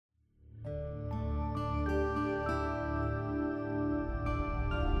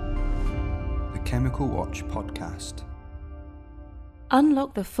Chemical Watch podcast.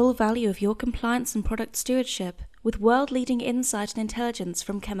 Unlock the full value of your compliance and product stewardship with world-leading insight and intelligence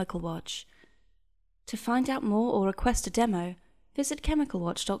from Chemical Watch. To find out more or request a demo, visit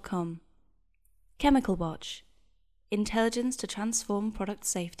chemicalwatch.com. Chemical Watch. Intelligence to transform product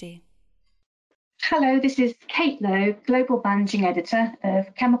safety. Hello, this is Kate Lowe, Global Managing Editor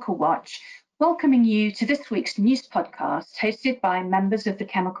of Chemical Watch, welcoming you to this week's news podcast hosted by members of the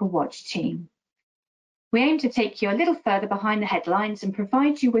Chemical Watch team. We aim to take you a little further behind the headlines and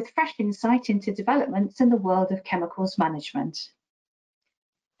provide you with fresh insight into developments in the world of chemicals management.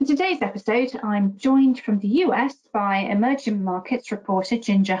 In today's episode, I'm joined from the US by Emerging Markets reporter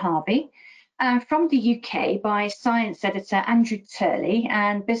Ginger Harvey, and from the UK by Science Editor Andrew Turley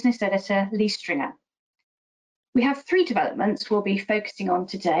and Business Editor Lee Stringer. We have three developments we'll be focusing on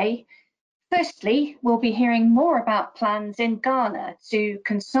today. Firstly, we'll be hearing more about plans in Ghana to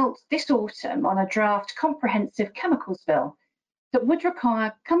consult this autumn on a draft comprehensive chemicals bill that would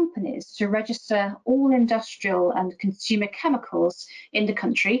require companies to register all industrial and consumer chemicals in the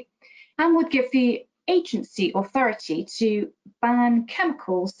country and would give the agency authority to ban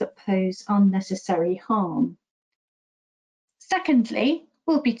chemicals that pose unnecessary harm. Secondly,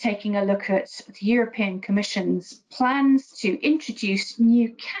 we'll be taking a look at the European Commission's plans to introduce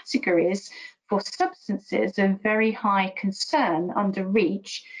new categories for substances of very high concern under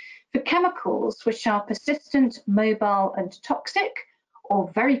REACH for chemicals which are persistent, mobile and toxic, or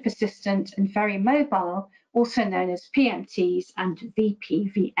very persistent and very mobile, also known as PMTs and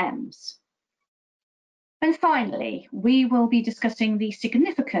VPVMs. And finally, we will be discussing the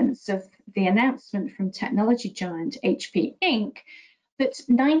significance of the announcement from technology giant HP Inc. that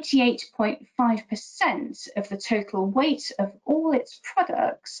 98.5% of the total weight of all its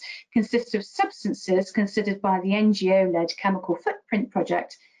products consists of substances considered by the NGO-led Chemical Footprint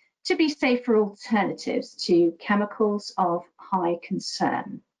Project to be safer alternatives to chemicals of high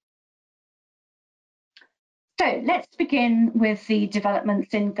concern. So let's begin with the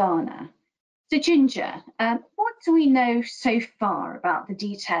developments in Ghana. So Ginger, what do we know so far about the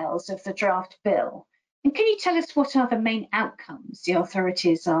details of the draft bill? And can you tell us what are the main outcomes the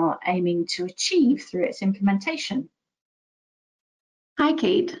authorities are aiming to achieve through its implementation? Hi,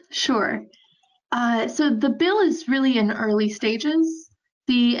 Kate. Sure. So the bill is really in early stages.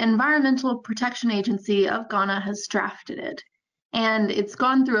 The Environmental Protection Agency of Ghana has drafted it, and it's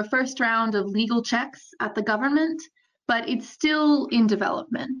gone through a first round of legal checks at the government, but it's still in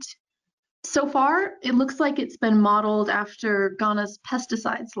development. So far, it looks like it's been modeled after Ghana's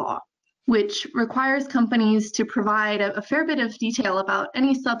pesticides law, which requires companies to provide a fair bit of detail about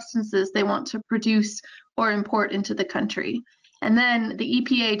any substances they want to produce or import into the country. And then the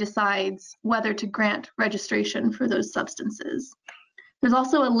EPA decides whether to grant registration for those substances. There's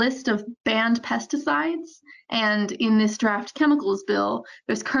also a list of banned pesticides, and in this draft chemicals bill,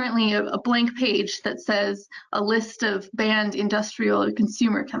 there's currently a blank page that says a list of banned industrial or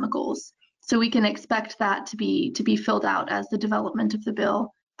consumer chemicals. So we can expect that to be filled out as the development of the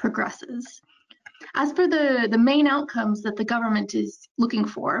bill progresses. As for the main outcomes that the government is looking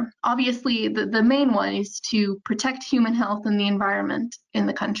for, obviously the main one is to protect human health and the environment in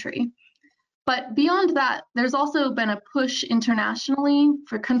the country. But beyond that, there's also been a push internationally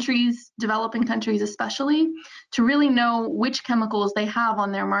for countries, developing countries especially, to really know which chemicals they have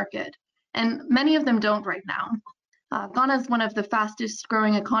on their market. And many of them don't right now. Ghana is one of the fastest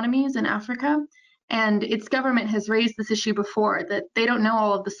growing economies in Africa, and its government has raised this issue before, that they don't know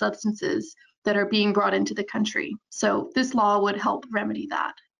all of the substances that are being brought into the country. So this law would help remedy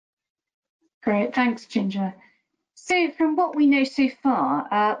that. Great, thanks, Ginger. So from what we know so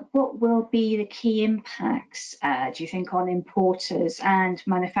far, what will be the key impacts, do you think, on importers and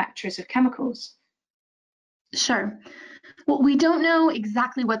manufacturers of chemicals? Sure. Well, we don't know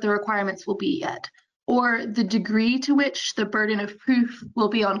exactly what the requirements will be yet, or the degree to which the burden of proof will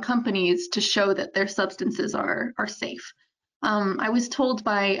be on companies to show that their substances are safe. I was told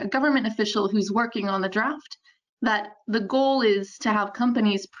by a government official who's working on the draft that the goal is to have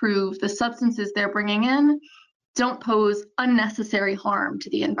companies prove the substances they're bringing in don't pose unnecessary harm to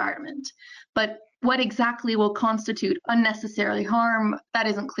the environment. But what exactly will constitute unnecessary harm, that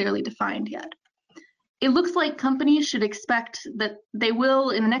isn't clearly defined yet. It looks like companies should expect that they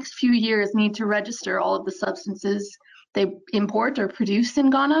will, in the next few years, need to register all of the substances they import or produce in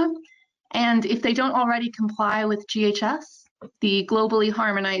Ghana. And if they don't already comply with GHS, the globally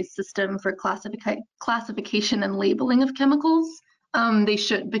harmonized system for classification and labeling of chemicals, they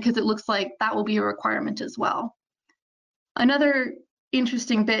should, because it looks like that will be a requirement as well. Another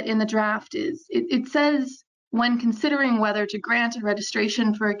interesting bit in the draft is it says when considering whether to grant a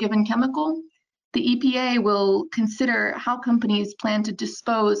registration for a given chemical, the EPA will consider how companies plan to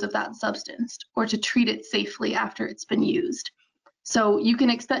dispose of that substance or to treat it safely after it's been used. So you can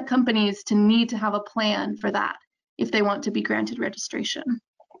expect companies to need to have a plan for that if they want to be granted registration.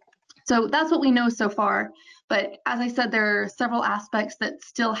 So that's what we know so far. But as I said, there are several aspects that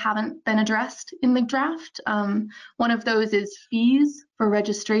still haven't been addressed in the draft. One of those is fees for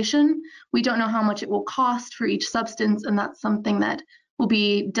registration. We don't know how much it will cost for each substance, and that's something that will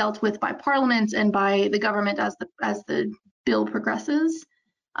be dealt with by Parliament and by the government as the bill progresses.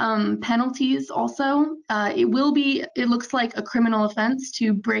 Penalties also. It looks like a criminal offense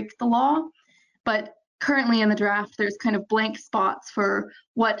to break the law, but currently in the draft, there's kind of blank spots for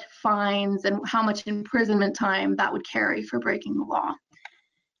what fines and how much imprisonment time that would carry for breaking the law.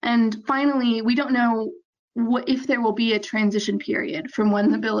 And finally, we don't know if there will be a transition period from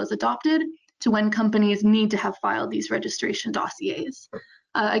when the bill is adopted to when companies need to have filed these registration dossiers.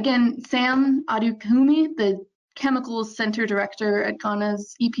 Again, Sam Adukumi, the Chemicals Center Director at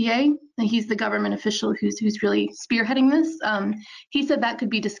Ghana's EPA, and he's the government official who's really spearheading this. He said that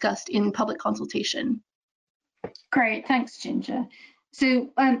could be discussed in public consultation. Great, thanks, Ginger.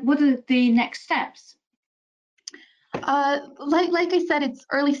 So what are the next steps? Like I said, it's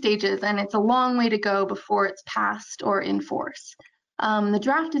early stages and it's a long way to go before it's passed or in force. The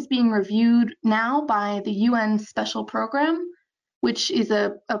draft is being reviewed now by the UN Special Program, which is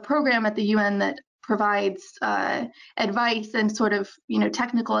a program at the UN that provides advice and sort of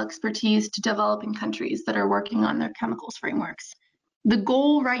technical expertise to developing countries that are working on their chemicals frameworks. The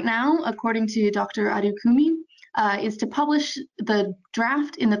goal right now, according to Dr. Adukumi, is to publish the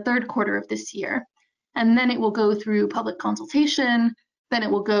draft in the third quarter of this year. And then it will go through public consultation, then it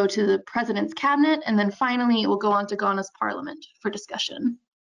will go to the President's Cabinet, and then finally it will go on to Ghana's Parliament for discussion.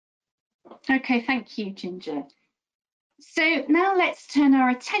 Okay, thank you, Ginger. So now let's turn our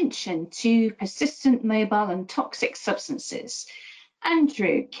attention to persistent, mobile and toxic substances.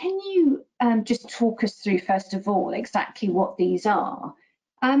 Andrew, can you just talk us through, first of all, exactly what these are?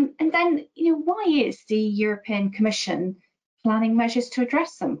 And then, why is the European Commission planning measures to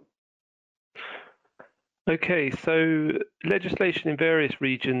address them? Okay, so legislation in various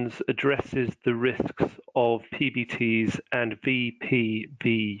regions addresses the risks of PBTs and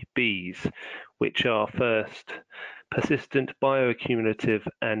VPVBs, which are first, persistent, bioaccumulative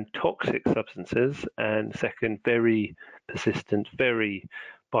and toxic substances, and second, very persistent, very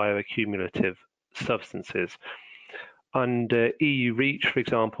bioaccumulative substances. Under EU REACH, for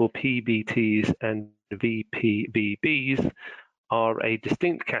example, PBTs and VPVBs are a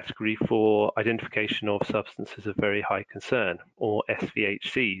distinct category for identification of substances of very high concern, or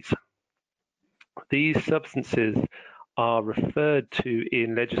SVHCs. These substances are referred to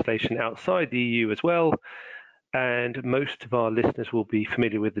in legislation outside the EU as well, and most of our listeners will be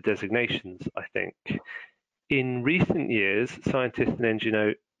familiar with the designations, I think. In recent years, scientists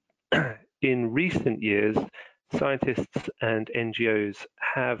and NGOs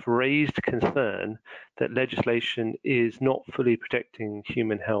have raised concern that legislation is not fully protecting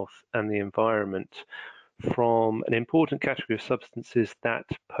human health and the environment from an important category of substances that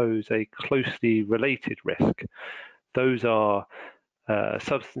pose a closely related risk. Those are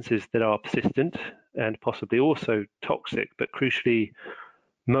substances that are persistent and possibly also toxic, but crucially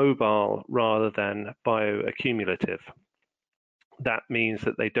mobile rather than bioaccumulative. That means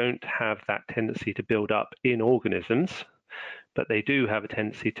that they don't have that tendency to build up in organisms, but they do have a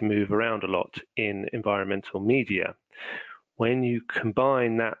tendency to move around a lot in environmental media. When you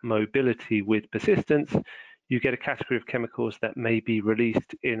combine that mobility with persistence, you get a category of chemicals that may be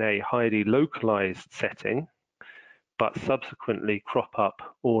released in a highly localized setting, but subsequently crop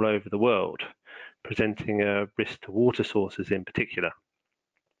up all over the world, presenting a risk to water sources in particular.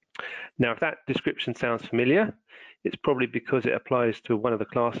 Now, if that description sounds familiar, it's probably because it applies to one of the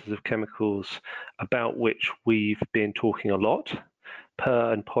classes of chemicals about which we've been talking a lot,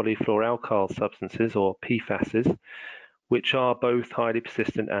 per and polyfluoralkyl substances, or PFASs, which are both highly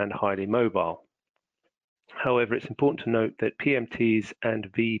persistent and highly mobile. However, it's important to note that PMTs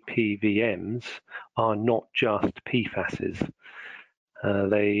and VPVMs are not just PFASs.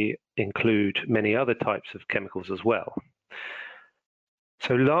 They include many other types of chemicals as well.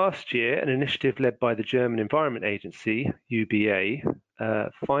 So last year, an initiative led by the German Environment Agency, UBA,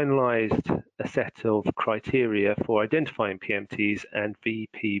 finalized a set of criteria for identifying PMTs and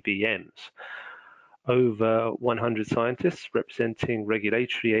VPVMs. Over 100 scientists representing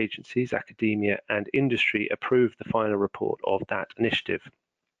regulatory agencies, academia, and industry approved the final report of that initiative.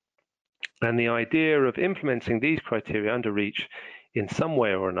 And the idea of implementing these criteria under REACH in some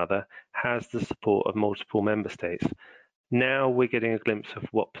way or another has the support of multiple member states. Now we're getting a glimpse of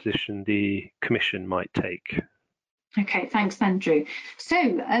what position the Commission might take. Okay, thanks, Andrew.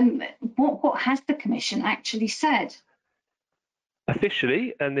 So what has the Commission actually said?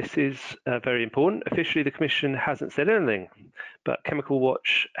 Officially, and this is very important, officially the Commission hasn't said anything, but Chemical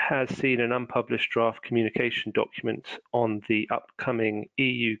Watch has seen an unpublished draft communication document on the upcoming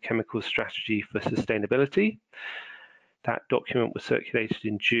EU Chemical Strategy for Sustainability. That document was circulated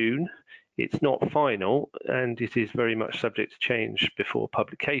in June. It's not final, and it is very much subject to change before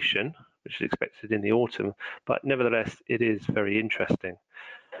publication, which is expected in the autumn, but nevertheless, it is very interesting.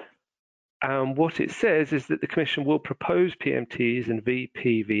 What it says is that the Commission will propose PMTs and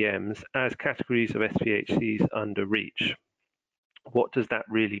VPVMs as categories of SVHCs under REACH. What does that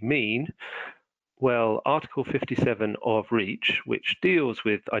really mean? Well, Article 57 of REACH, which deals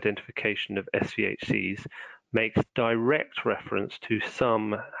with identification of SVHCs, makes direct reference to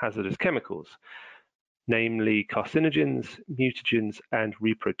some hazardous chemicals, namely carcinogens, mutagens, and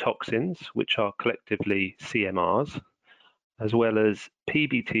reprotoxins, which are collectively CMRs, as well as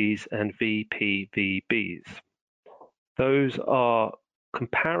PBTs and VPVBs. Those are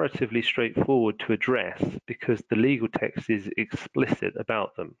comparatively straightforward to address because the legal text is explicit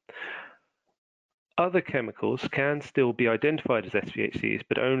about them. Other chemicals can still be identified as SVHCs,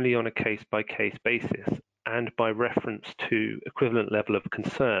 but only on a case-by-case basis and by reference to equivalent level of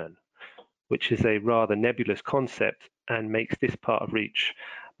concern, which is a rather nebulous concept and makes this part of REACH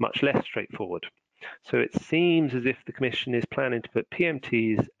much less straightforward. So it seems as if the Commission is planning to put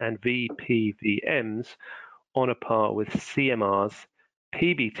PMTs and VPVMs on a par with CMRs,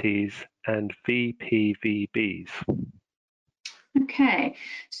 PBTs, and VPVBs. Okay,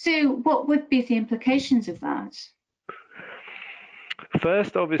 so what would be the implications of that?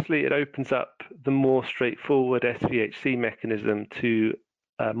 First, obviously, it opens up the more straightforward SVHC mechanism to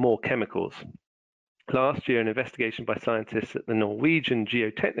more chemicals. Last year, an investigation by scientists at the Norwegian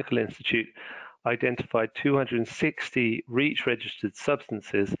Geotechnical Institute identified 260 REACH-registered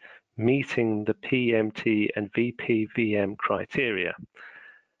substances meeting the PMT and VPVM criteria.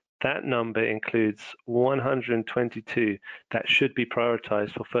 That number includes 122 that should be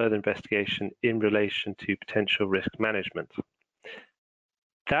prioritized for further investigation in relation to potential risk management.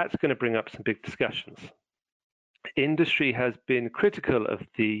 That's going to bring up some big discussions. Industry has been critical of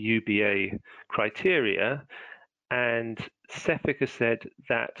the UBA criteria, and CEFIC has said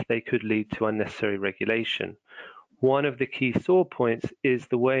that they could lead to unnecessary regulation. One of the key sore points is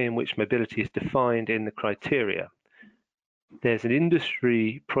the way in which mobility is defined in the criteria. There's an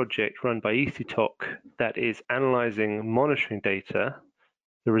industry project run by EasyTOC that is analysing monitoring data,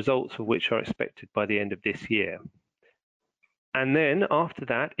 the results of which are expected by the end of this year. And then after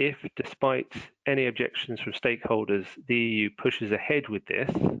that, if despite any objections from stakeholders, the EU pushes ahead with this,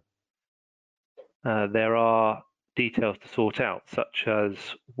 there are details to sort out, such as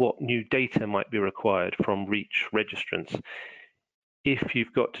what new data might be required from REACH registrants. If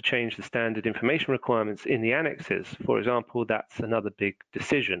you've got to change the standard information requirements in the annexes, for example, that's another big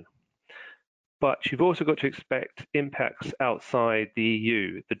decision. But you've also got to expect impacts outside the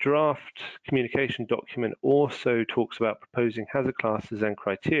EU. The draft communication document also talks about proposing hazard classes and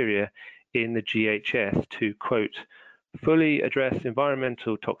criteria in the GHS to, quote, fully address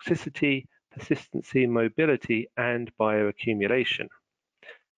environmental toxicity, persistency, mobility, and bioaccumulation.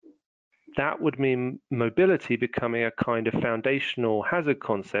 That would mean mobility becoming a kind of foundational hazard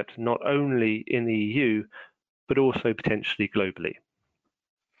concept, not only in the EU, but also potentially globally.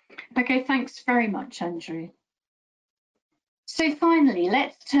 Okay, thanks very much, Andrew. So finally,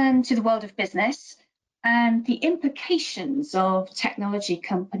 let's turn to the world of business and the implications of technology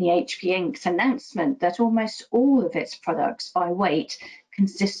company HP Inc.'s announcement that almost all of its products by weight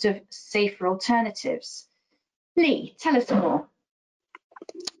consist of safer alternatives. Lee, tell us more.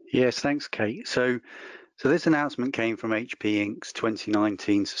 Yes, thanks, Kate. So this announcement came from HP Inc.'s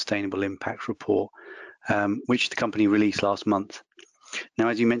 2019 Sustainable Impact Report, which the company released last month. Now,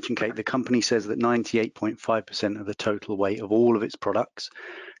 as you mentioned, Kate, the company says that 98.5% of the total weight of all of its products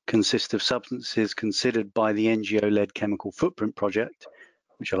consist of substances considered by the NGO-led Chemical Footprint Project,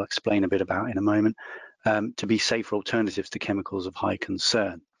 which I'll explain a bit about in a moment, to be safer alternatives to chemicals of high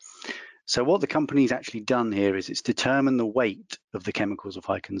concern. So what the company's actually done here is it's determined the weight of the chemicals of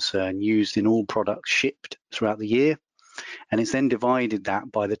high concern used in all products shipped throughout the year, and it's then divided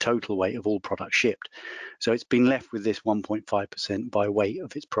that by the total weight of all products shipped. So it's been left with this 1.5% by weight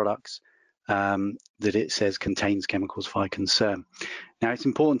of its products that it says contains chemicals of high concern. Now, it's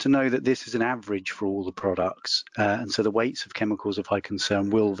important to know that this is an average for all the products, and so the weights of chemicals of high concern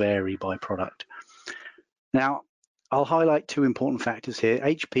will vary by product. Now, I'll highlight two important factors here.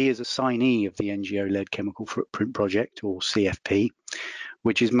 HP is a signee of the NGO-led Chemical Footprint Project, or CFP,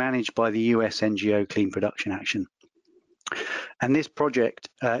 which is managed by the US NGO Clean Production Action. And this project,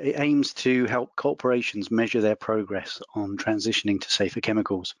 it aims to help corporations measure their progress on transitioning to safer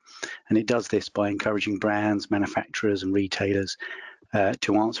chemicals. And it does this by encouraging brands, manufacturers and retailers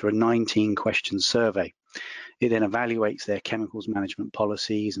to answer a 19-question survey. It then evaluates their chemicals management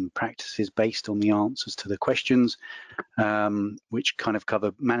policies and practices based on the answers to the questions, which kind of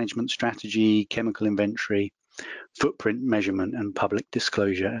cover management strategy, chemical inventory, footprint measurement, and public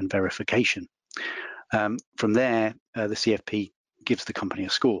disclosure and verification. From there, the CFP gives the company a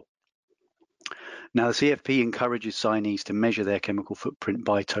score. Now, the CFP encourages signees to measure their chemical footprint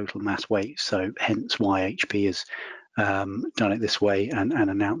by total mass weight, so hence why HP has done it this way and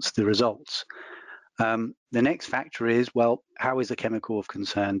announced the results. The next factor is, well, how is a chemical of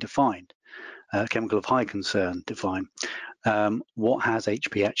concern defined? Chemical of high concern defined. What has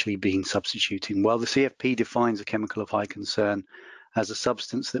HP actually been substituting? Well, the CFP defines a chemical of high concern as a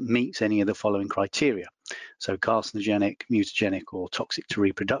substance that meets any of the following criteria. So carcinogenic, mutagenic, or toxic to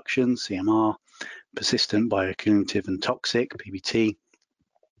reproduction, CMR, persistent, bioaccumulative, and toxic, PBT.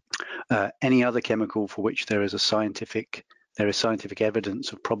 Any other chemical for which there is scientific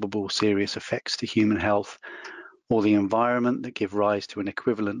evidence of probable serious effects to human health or the environment that give rise to an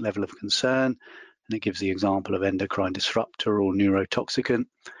equivalent level of concern, and it gives the example of endocrine disruptor or neurotoxicant,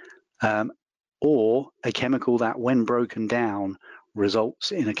 or a chemical that, when broken down,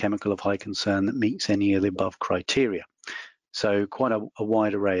 results in a chemical of high concern that meets any of the above criteria. So quite a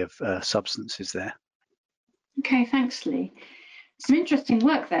wide array of substances there. Okay, thanks, Lee. Some interesting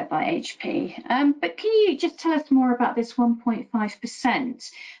work there by HP. But can you just tell us more about this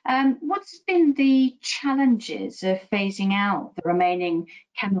 1.5%? What's been the challenges of phasing out the remaining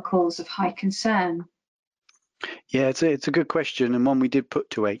chemicals of high concern? Yeah, it's a good question, and one we did put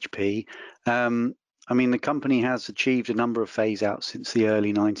to HP. I mean, the company has achieved a number of phase outs since the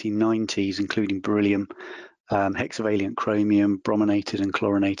early 1990s, including beryllium, hexavalent chromium, brominated and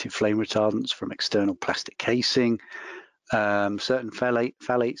chlorinated flame retardants from external plastic casing, certain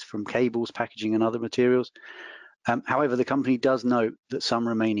phthalates from cables, packaging and other materials. However, the company does note that some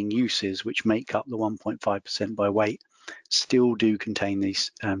remaining uses, which make up the 1.5% by weight, still do contain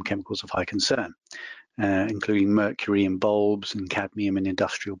these chemicals of high concern, including mercury in bulbs and cadmium in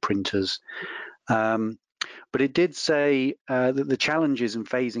industrial printers. But it did say that the challenges in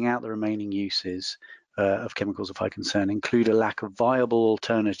phasing out the remaining uses of chemicals of high concern include a lack of viable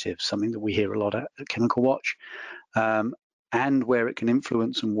alternatives, something that we hear a lot at Chemical Watch, and where it can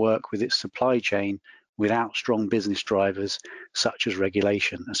influence and work with its supply chain without strong business drivers such as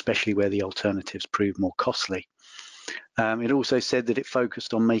regulation, especially where the alternatives prove more costly. It also said that it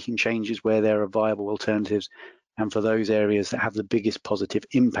focused on making changes where there are viable alternatives and for those areas that have the biggest positive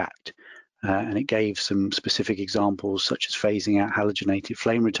impact. And it gave some specific examples such as phasing out halogenated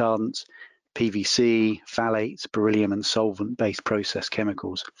flame retardants, PVC, phthalates, beryllium and solvent-based process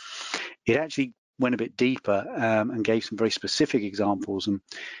chemicals. It actually went a bit deeper and gave some very specific examples, and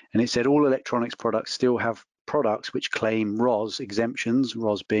it said all electronics products still have products which claim RoHS exemptions,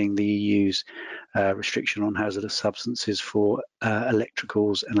 RoHS being the EU's restriction on hazardous substances for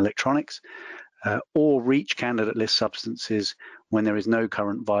electricals and electronics, or REACH candidate list substances when there is no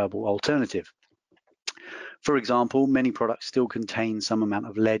current viable alternative. For example, many products still contain some amount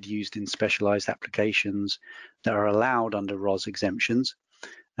of lead used in specialized applications that are allowed under RoHS exemptions.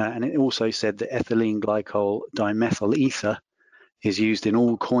 And it also said that ethylene glycol dimethyl ether is used in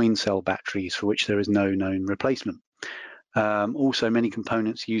all coin cell batteries for which there is no known replacement. Also, many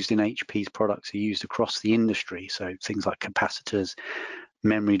components used in HP's products are used across the industry, so things like capacitors,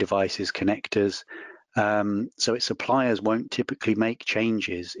 memory devices, connectors. So its suppliers won't typically make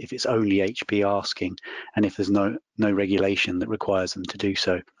changes if it's only HP asking and if there's no regulation that requires them to do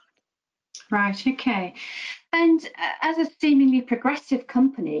so. Right, okay. And as a seemingly progressive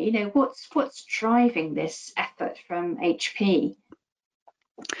company, you know, what's driving this effort from HP?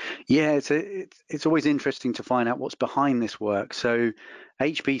 Yeah, it's always interesting to find out what's behind this work. So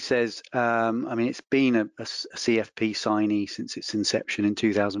HP says, I mean, it's been a CFP signee since its inception in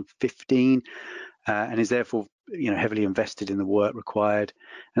 2015, and is therefore, you know, heavily invested in the work required.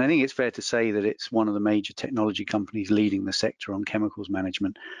 And I think it's fair to say that it's one of the major technology companies leading the sector on chemicals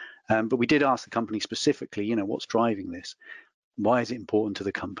management. But we did ask the company specifically, you know, what's driving this? Why is it important to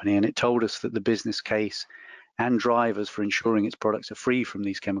the company? And it told us that the business case and drivers for ensuring its products are free from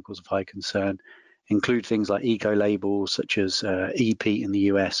these chemicals of high concern include things like eco-labels such as EPEAT in the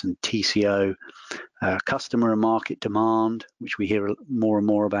US and TCO, customer and market demand, which we hear more and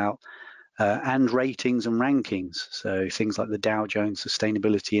more about, and ratings and rankings. So things like the Dow Jones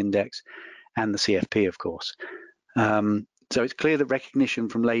Sustainability Index and the CFP, of course. So it's clear that recognition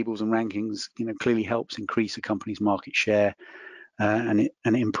from labels and rankings, clearly helps increase a company's market share, and it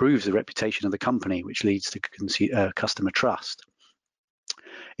improves the reputation of the company, which leads to customer trust.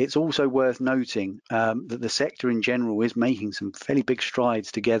 It's also worth noting that the sector in general is making some fairly big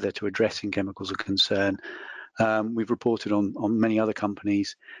strides together to addressing chemicals of concern. We've reported on many other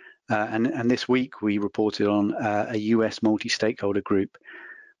companies, and this week we reported on a US multi-stakeholder group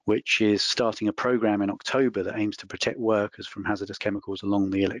which is starting a program in October that aims to protect workers from hazardous chemicals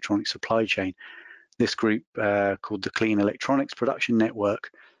along the electronic supply chain. This group, called the Clean Electronics Production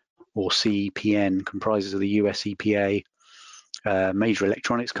Network, or CEPN, comprises of the US EPA, major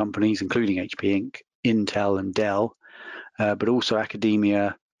electronics companies, including HP Inc., Intel and Dell, but also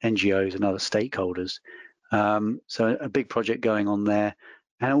academia, NGOs and other stakeholders. So a big project going on there.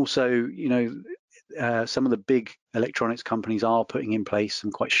 And also, some of the big electronics companies are putting in place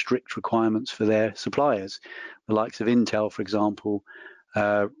some quite strict requirements for their suppliers. The likes of Intel, for example,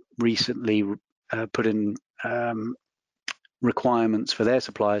 recently put in requirements for their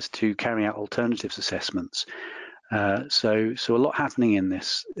suppliers to carry out alternatives assessments. So a lot happening in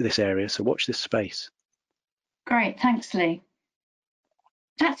this area. So watch this space. Great, thanks, Lee.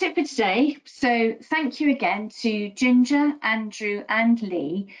 That's it for today. So thank you again to Ginger, Andrew and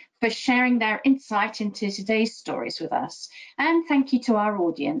Lee for sharing their insight into today's stories with us. And thank you to our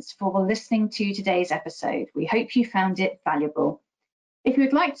audience for listening to today's episode. We hope you found it valuable. If you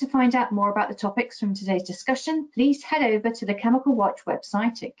would like to find out more about the topics from today's discussion, please head over to the Chemical Watch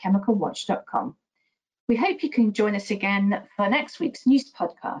website at chemicalwatch.com. We hope you can join us again for next week's news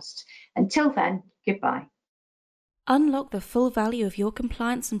podcast. Until then, goodbye. Unlock the full value of your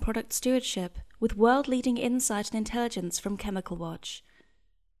compliance and product stewardship with world-leading insight and intelligence from Chemical Watch.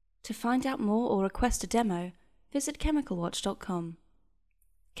 To find out more or request a demo, visit chemicalwatch.com.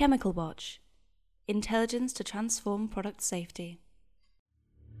 Chemical Watch. Intelligence to transform product safety.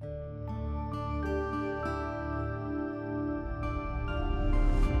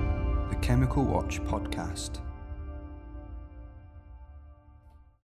 The Chemical Watch Podcast.